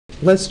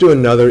Let's do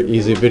another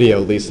easy video,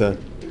 Lisa,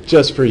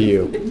 just for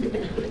you.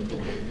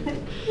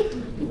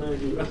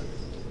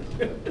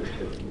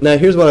 Now,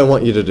 here's what I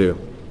want you to do.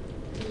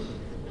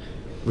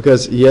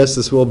 Because, yes,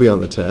 this will be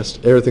on the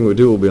test. Everything we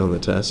do will be on the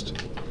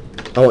test.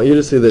 I want you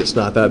to see that it's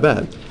not that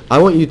bad. I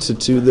want you to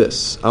do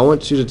this. I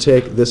want you to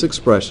take this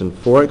expression,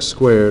 4x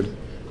squared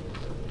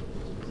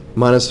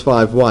minus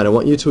 5y. And I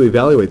want you to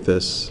evaluate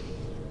this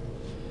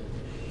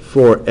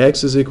for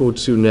x is equal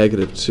to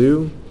negative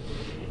 2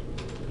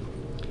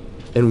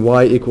 and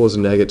y equals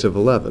negative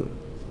 11.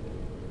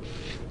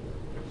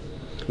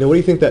 Now, what do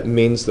you think that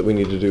means that we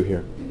need to do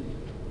here?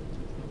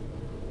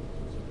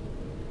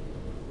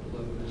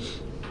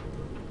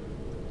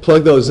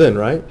 Plug those in,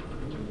 right?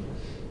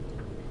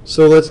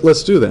 So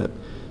let's do that.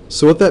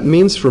 So what that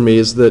means for me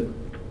is that,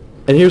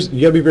 and here's,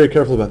 you gotta be very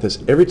careful about this.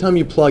 Every time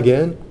you plug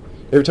in,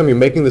 every time you're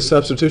making the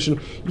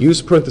substitution,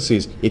 use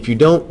parentheses. If you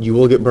don't, you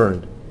will get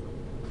burned.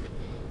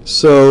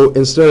 So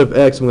instead of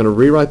x, I'm going to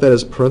rewrite that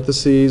as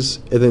parentheses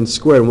and then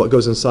square, and what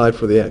goes inside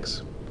for the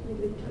x?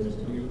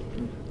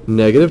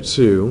 Negative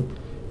 2.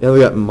 And we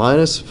got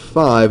minus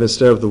 5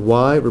 instead of the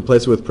y.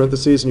 Replace it with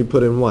parentheses, and you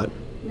put in what?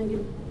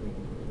 Negative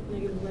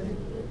 11.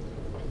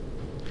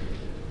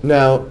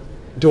 Now,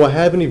 do I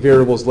have any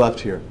variables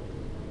left here?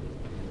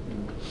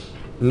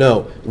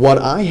 No. What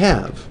I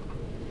have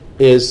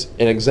is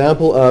an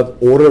example of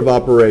order of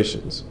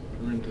operations.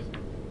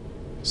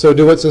 So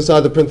do what's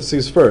inside the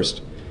parentheses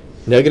first.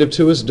 Negative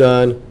 2 is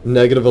done,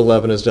 negative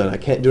 11 is done. I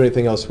can't do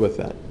anything else with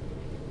that.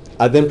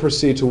 I then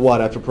proceed to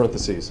what after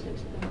parentheses?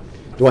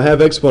 Do I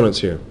have exponents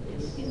here?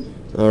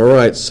 All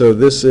right, so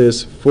this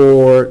is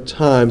 4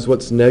 times,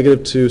 what's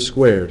negative 2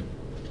 squared?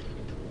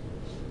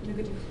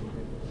 Negative 4.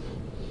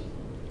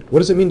 What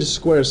does it mean to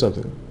square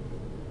something?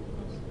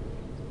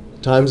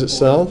 Times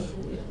itself?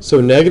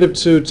 So negative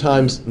 2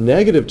 times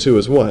negative 2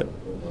 is what?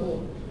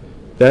 4.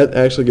 That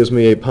actually gives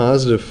me a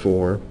positive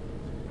 4.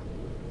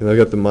 And I've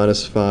got the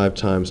minus 5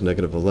 times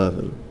negative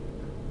 11.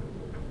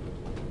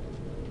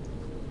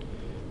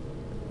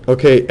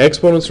 Okay,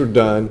 exponents are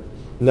done.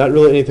 Not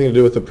really anything to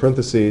do with the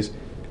parentheses.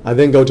 I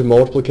then go to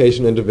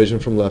multiplication and division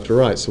from left to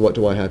right. So what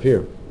do I have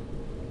here?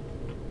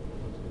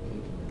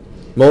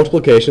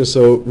 Multiplication.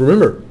 So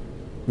remember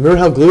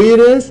how gluey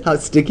it is? How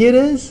sticky it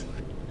is?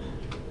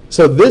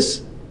 So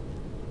this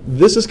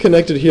is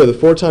connected here. The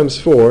 4 times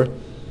 4, and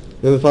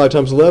the 5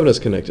 times 11 is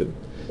connected.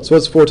 So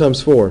what's 4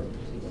 times 4?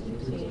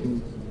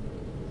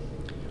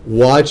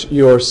 Watch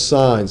your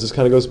signs. This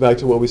kind of goes back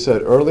to what we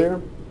said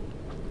earlier.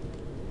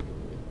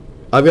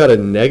 I've got a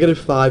negative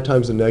 5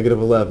 times a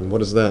negative 11.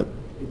 What is that?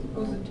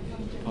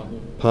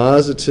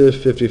 Positive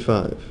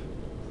 55.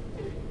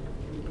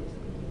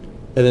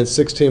 And then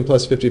 16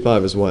 plus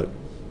 55 is what?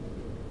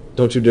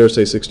 Don't you dare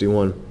say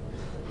 61.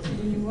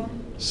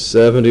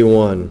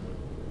 71.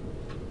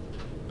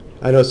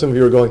 I know some of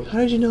you are going, how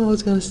did you know I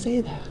was going to say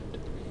that?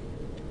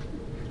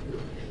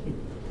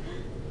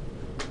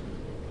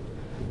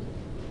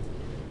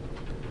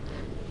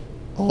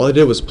 All I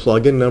did was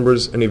plug in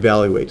numbers and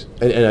evaluate.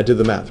 And I did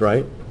the math,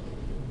 right?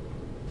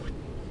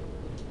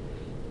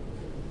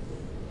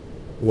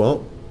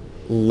 Well,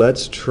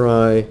 let's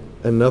try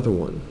another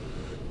one.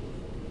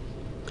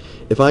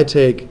 If I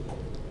take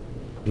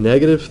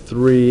negative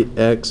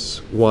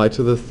 3xy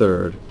to the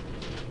third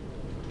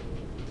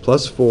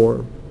plus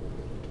 4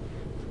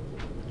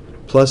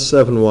 plus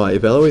 7y,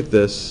 evaluate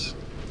this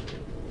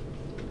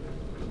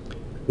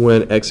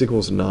when x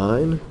equals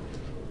 9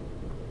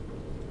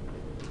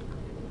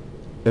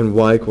 and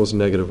y equals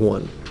negative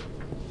 1.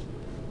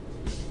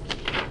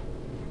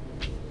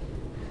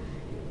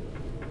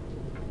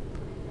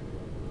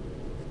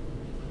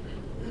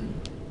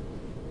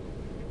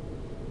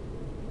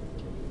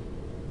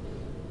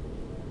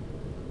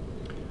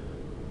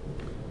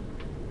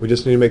 We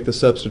just need to make the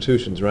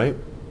substitutions, right?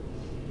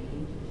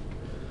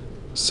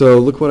 So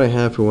look what I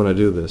have for when I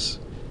do this.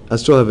 I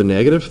still have a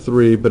negative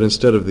 3, but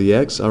instead of the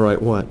x, I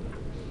write what?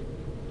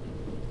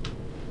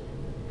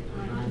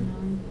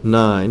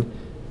 9.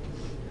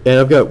 And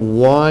I've got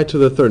y to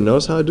the third.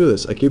 Notice how I do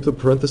this. I keep the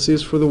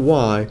parentheses for the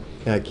y,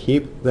 and I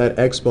keep that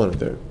exponent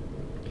there.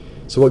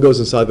 So what goes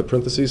inside the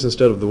parentheses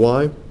instead of the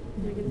y?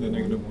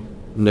 Negative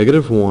 1.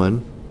 Negative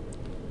 1.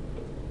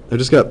 I've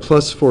just got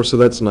plus 4, so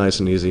that's nice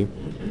and easy.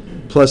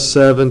 Plus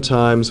 7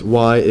 times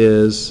y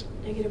is?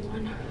 Negative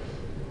 1.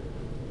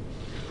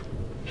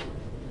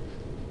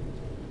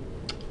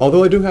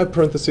 Although I do have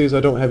parentheses, I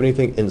don't have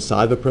anything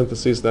inside the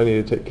parentheses that I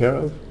need to take care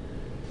of.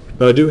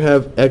 But I do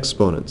have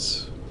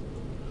exponents.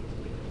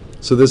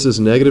 So this is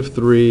negative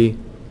 3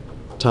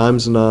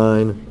 times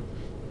 9.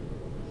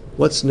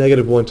 What's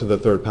negative 1 to the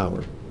third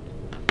power?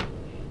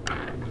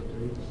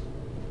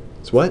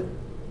 It's what?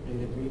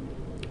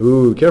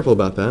 Ooh, careful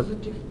about that.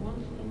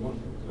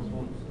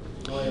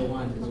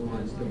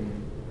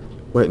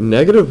 Wait,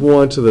 negative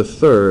 1 to the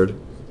third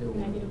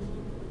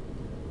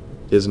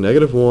is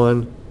negative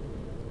 1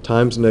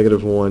 times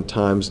negative 1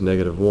 times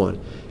negative 1.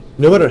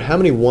 No matter how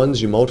many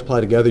ones you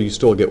multiply together, you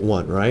still get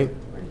 1, right?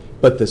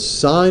 But the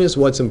sign is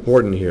what's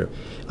important here.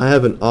 I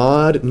have an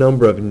odd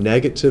number of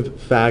negative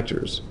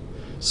factors.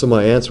 So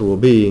my answer will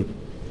be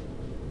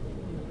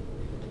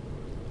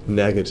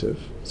negative.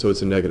 So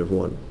it's a negative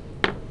 1.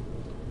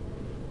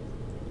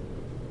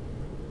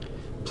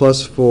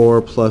 Plus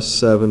 4 plus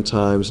 7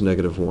 times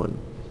negative 1.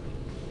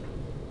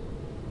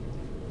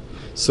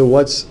 So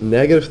what's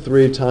negative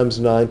 3 times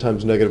 9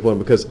 times negative 1?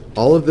 Because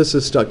all of this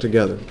is stuck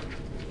together.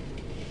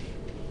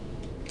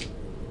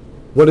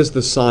 What is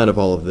the sign of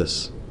all of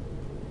this?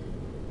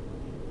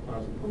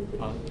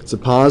 It's a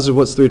positive.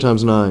 What's 3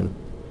 times 9?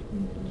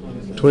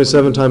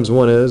 27 times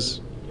 1 is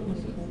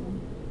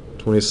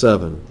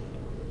 27.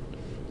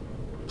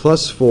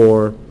 Plus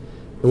 4.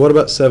 And what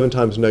about 7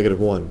 times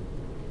negative 1?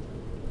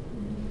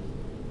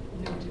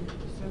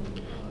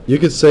 You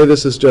could say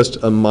this is just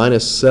a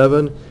minus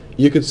 7.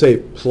 You could say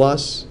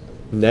plus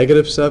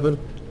negative 7.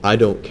 I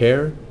don't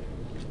care.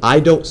 I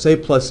don't say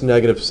plus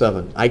negative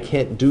 7. I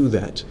can't do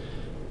that.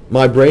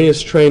 My brain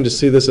is trained to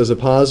see this as a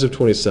positive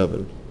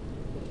 27.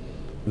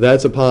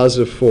 That's a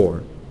positive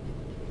 4.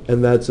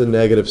 And that's a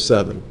negative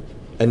 7.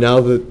 And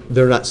now that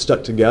they're not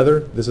stuck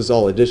together, this is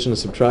all addition and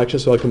subtraction,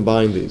 so I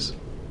combine these.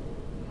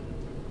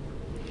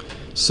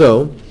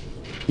 So,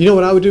 you know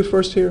what I would do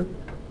first here?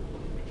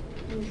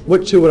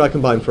 What two would I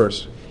combine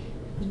first?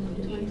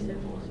 27.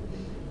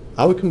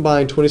 I would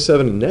combine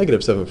 27 and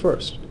negative 7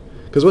 first.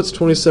 Because what's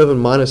 27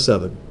 minus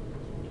 7?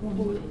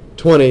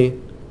 20.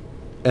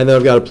 And then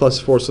I've got a plus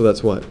 4, so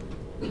that's what?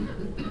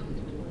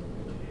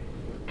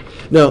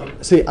 Now,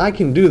 see, I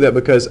can do that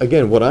because,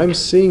 again, what I'm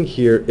seeing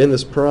here in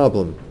this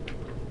problem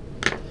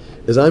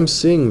is I'm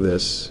seeing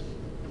this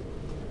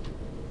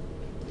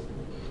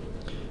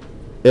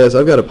as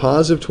I've got a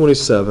positive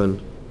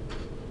 27,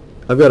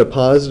 I've got a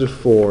positive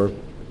 4,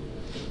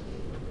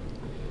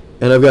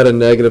 and I've got a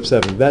negative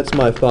 7. That's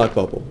my thought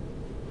bubble.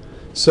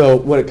 So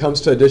when it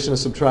comes to addition and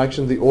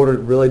subtraction, the order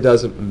really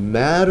doesn't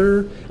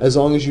matter as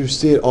long as you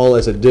see it all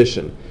as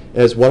addition.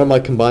 As what am I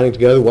combining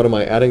together, what am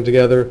I adding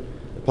together?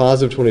 A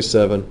positive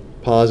 27,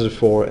 positive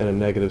 4, and a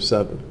negative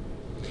 7.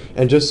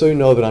 And just so you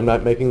know that I'm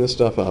not making this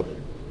stuff up,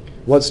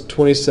 what's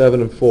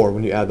 27 and 4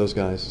 when you add those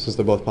guys, since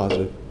they're both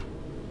positive?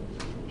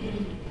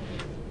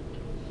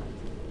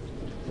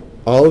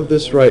 All of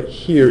this right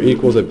here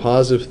equals a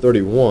positive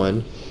 31.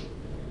 And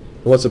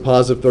what's a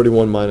positive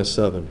 31 minus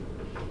 7?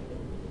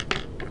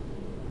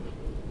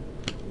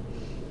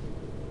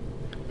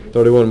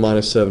 31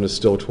 minus 7 is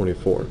still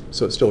 24,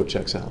 so it still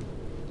checks out.